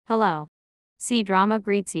Hello. C-Drama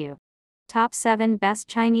greets you. Top 7 Best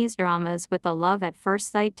Chinese Dramas with the Love at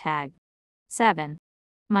First Sight tag. 7.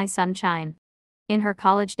 My Sunshine. In her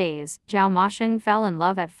college days, Zhao Maosheng fell in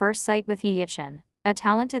love at first sight with He Yichen, a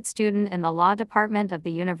talented student in the law department of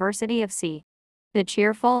the University of C. The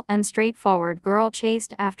cheerful and straightforward girl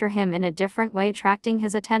chased after him in a different way, attracting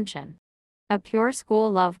his attention. A pure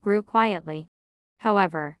school love grew quietly.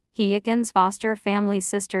 However, He Yichen's foster family's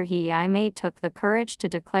sister He Yimei took the courage to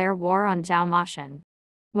declare war on Zhao Maosheng.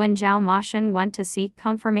 When Zhao Maosheng went to seek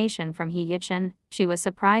confirmation from He Yichen, she was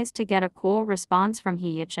surprised to get a cool response from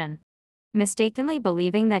He Yichen. Mistakenly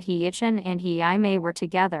believing that He Yichen and He Yimei were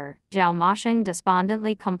together, Zhao Maosheng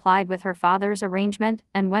despondently complied with her father's arrangement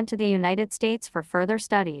and went to the United States for further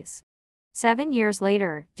studies. 7 years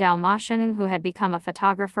later, Zhao Maosheng, who had become a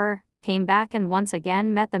photographer, came back and once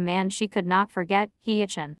again met the man she could not forget, He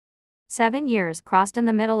Yichen. 7 years crossed in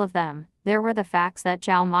the middle of them. There were the facts that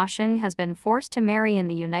Zhao Maosheng has been forced to marry in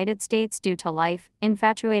the United States due to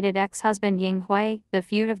infatuated ex-husband Ying Hui, the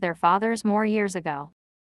feud of their fathers more years ago.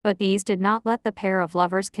 But these did not let the pair of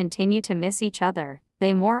lovers continue to miss each other.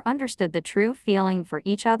 They more understood the true feeling for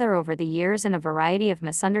each other over the years in a variety of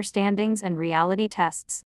misunderstandings and reality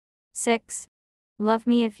tests. 6. Love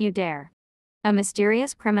Me If You Dare. A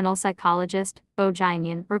mysterious criminal psychologist, Bo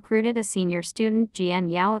Jianyan, recruited a senior student,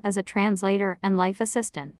 Jian Yao, as a translator and life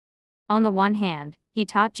assistant. On the one hand, he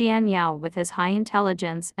taught Jian Yao with his high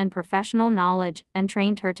intelligence and professional knowledge and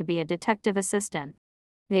trained her to be a detective assistant.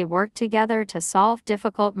 They worked together to solve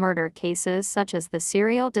difficult murder cases such as the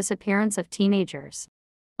serial disappearance of teenagers.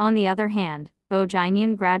 On the other hand, Bo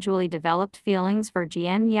Jianyan gradually developed feelings for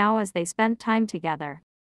Jian Yao as they spent time together.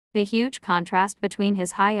 The huge contrast between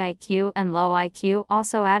his high IQ and low IQ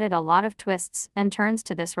also added a lot of twists and turns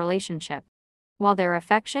to this relationship. While their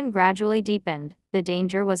affection gradually deepened, the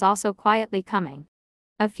danger was also quietly coming.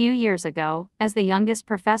 A few years ago, as the youngest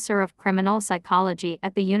professor of criminal psychology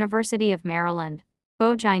at the University of Maryland,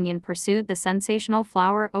 Bo Jianyan pursued the sensational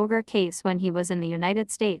flower ogre case when he was in the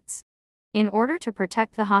United States. In order to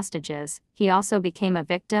protect the hostages, he also became a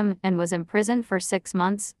victim and was imprisoned for 6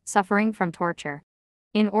 months, suffering from torture.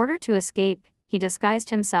 In order to escape, he disguised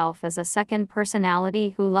himself as a second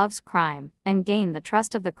personality who loves crime and gained the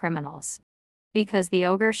trust of the criminals. Because the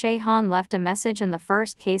ogre Shehan left a message in the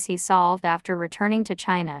first case he solved after returning to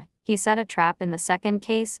China, he set a trap in the second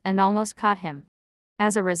case and almost caught him.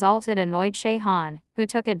 As a result, it annoyed Shehan, who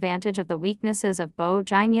took advantage of the weaknesses of Bo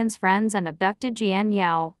Jianyan's friends and abducted Jian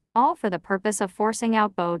Yao, all for the purpose of forcing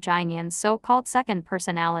out Bo Jianyan's so-called second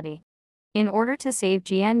personality. In order to save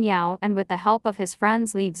Jian Yao and with the help of his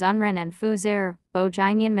friends Li Xunren and Fu Zir, Bo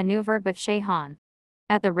Jianyan maneuvered with Shehan.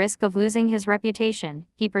 At the risk of losing his reputation,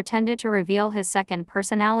 he pretended to reveal his second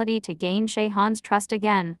personality to gain Shehan's trust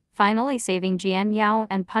again, finally saving Jian Yao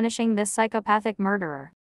and punishing this psychopathic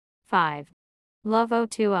murderer. 5. Love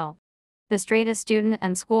 020. The straightest student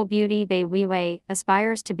and school beauty Bei Weiwei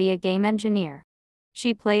aspires to be a game engineer.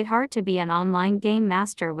 She played hard to be an online game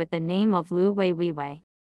master with the name of Lu Weiwei.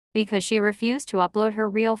 Because she refused to upload her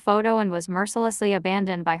real photo and was mercilessly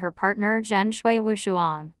abandoned by her partner Zhen Shui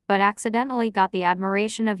Wushuang, but accidentally got the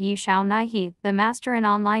admiration of Yi Xiaonaihe, the master in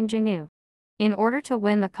online Jingnu. In order to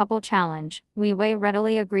win the couple challenge, Weiwei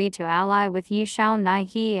readily agreed to ally with Yi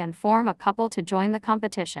Xiaonaihe and form a couple to join the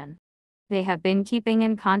competition. They have been keeping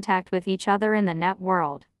in contact with each other in the net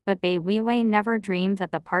world, but Bei Weiwei never dreamed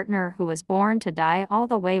that the partner who was born to die all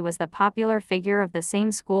the way was the popular figure of the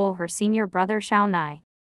same school, her senior brother Xiaonai.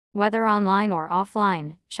 Whether online or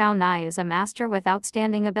offline, Xiaonai is a master with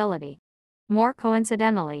outstanding ability. More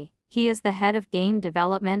coincidentally, he is the head of game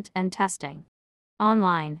development and testing.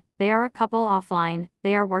 Online, they are a couple. Offline,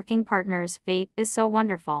 they are working partners. Fate is so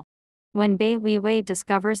wonderful. When Bei Weiwei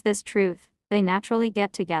discovers this truth, they naturally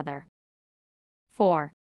get together.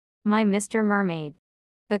 4. My Mr. Mermaid.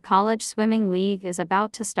 The college swimming league is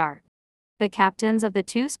about to start. The captains of the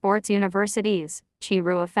two sports universities, Qi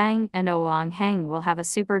Ruofeng and Oang Heng, will have a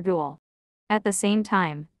super duel. At the same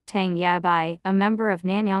time, Tang Yabai, a member of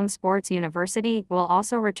Nanyang Sports University, will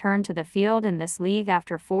also return to the field in this league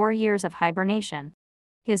after 4 years of hibernation.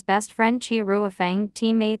 His best friend Qi Ruofeng,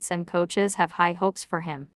 teammates and coaches have high hopes for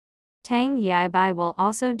him. Tang Yabai will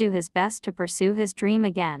also do his best to pursue his dream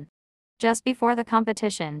again. Just before the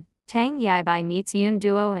competition, Tang Yabai meets Yun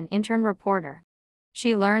Duo, an intern reporter.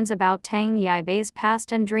 She learns about Tang Yaibei's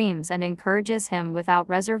past and dreams and encourages him without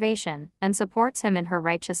reservation, and supports him in her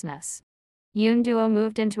righteousness. Yun Duo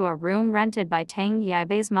moved into a room rented by Tang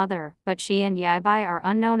Yaibei's mother, but she and Yaibai are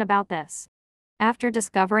unknown about this. After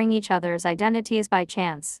discovering each other's identities by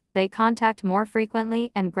chance, they contact more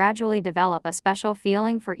frequently and gradually develop a special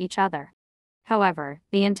feeling for each other. However,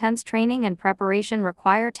 the intense training and preparation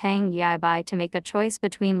require Tang Yibai to make a choice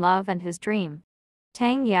between love and his dream.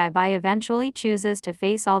 Tang Yibai eventually chooses to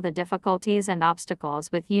face all the difficulties and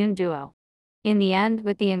obstacles with Yoon Duo. In the end,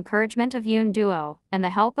 with the encouragement of Yoon Duo, and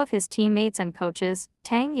the help of his teammates and coaches,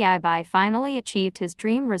 Tang Yibai finally achieved his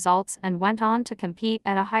dream results and went on to compete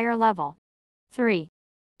at a higher level. 3.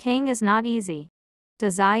 King is not easy.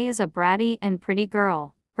 Dazai is a bratty and pretty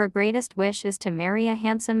girl. Her greatest wish is to marry a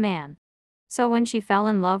handsome man. So when she fell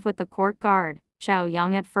in love with the court guard, Xiao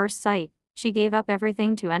Yang at first sight, she gave up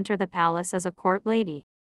everything to enter the palace as a court lady.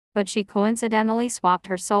 But she coincidentally swapped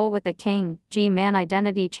her soul with the king. G-man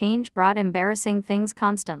identity change brought embarrassing things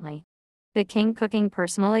constantly. The king cooking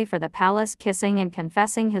personally for the palace, kissing and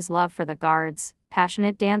confessing his love for the guards,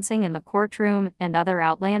 passionate dancing in the courtroom, and other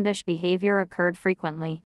outlandish behavior occurred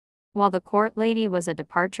frequently. While the court lady was a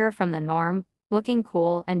departure from the norm, looking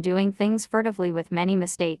cool and doing things furtively with many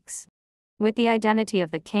mistakes. With the identity of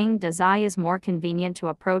the king, Dazai is more convenient to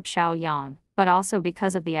approach Xiao Yang, but also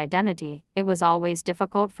because of the identity, it was always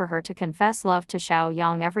difficult for her to confess love to Xiao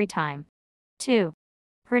Yang every time. 2.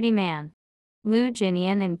 Pretty man. Lu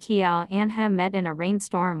Jinian and Kiao Anha met in a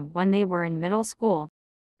rainstorm when they were in middle school.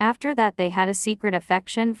 After that they had a secret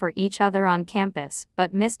affection for each other on campus,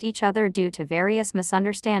 but missed each other due to various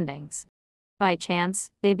misunderstandings. By chance,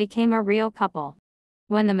 they became a real couple.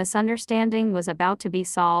 When the misunderstanding was about to be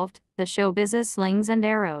solved, the showbiz's slings and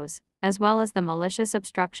arrows, as well as the malicious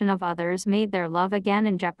obstruction of others, made their love again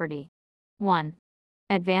in jeopardy. 1.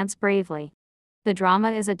 Advance bravely. The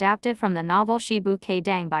drama is adapted from the novel Shibu Ke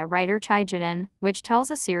Dang by writer Chai Jiden, which tells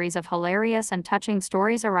a series of hilarious and touching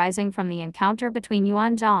stories arising from the encounter between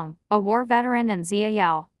Yuan Zhang, a war veteran, and Xia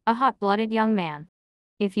Yao, a hot-blooded young man.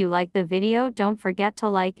 If you like the video, don't forget to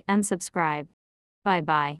like and subscribe.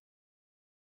 Bye-bye.